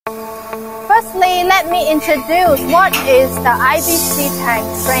Firstly, let me introduce what is the IBC tank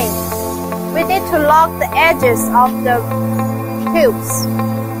frame. We need to lock the edges of the tubes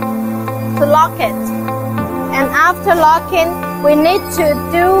to lock it. And after locking, we need to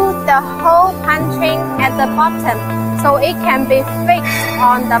do the hole punching at the bottom so it can be fixed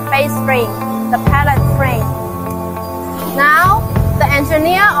on the base frame, the pallet frame. Now, the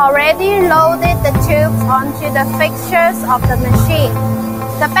engineer already loaded the tubes onto the fixtures of the machine.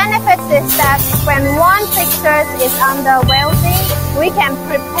 The benefit is that when one fixture is under welding, we can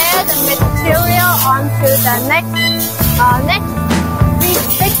prepare the material onto the next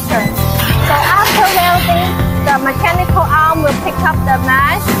fixture. So after welding, the mechanical arm will pick up the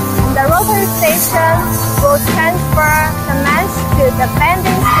mesh, and the rotary station will transfer the mesh to the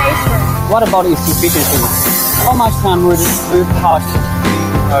bending station. What about its efficiency? How much time will it cost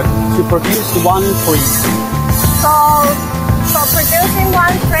to produce one frame? So for producing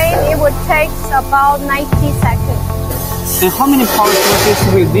one frame, it would take about 90 seconds. And how many power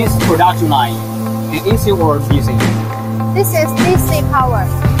sources with this production line? AC or DC? This is DC power.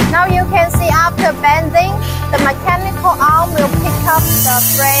 Now you can see after bending, the mechanical arm will pick up the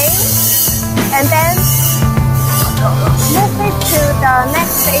frame and then move it to the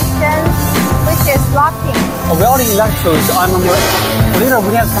next station, which is locking. Welding electrodes, I remember later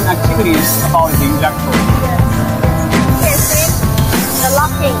we have some activities about the electrode. Yes. You can see the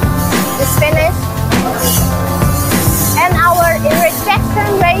locking is finished. And our rejection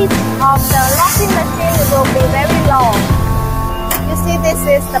rate of the locking machine will be very low. You see, this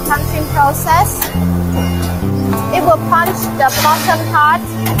is the punching process. It will punch the bottom part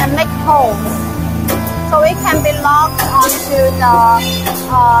and make holes, so it can be locked onto the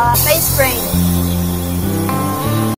base frame.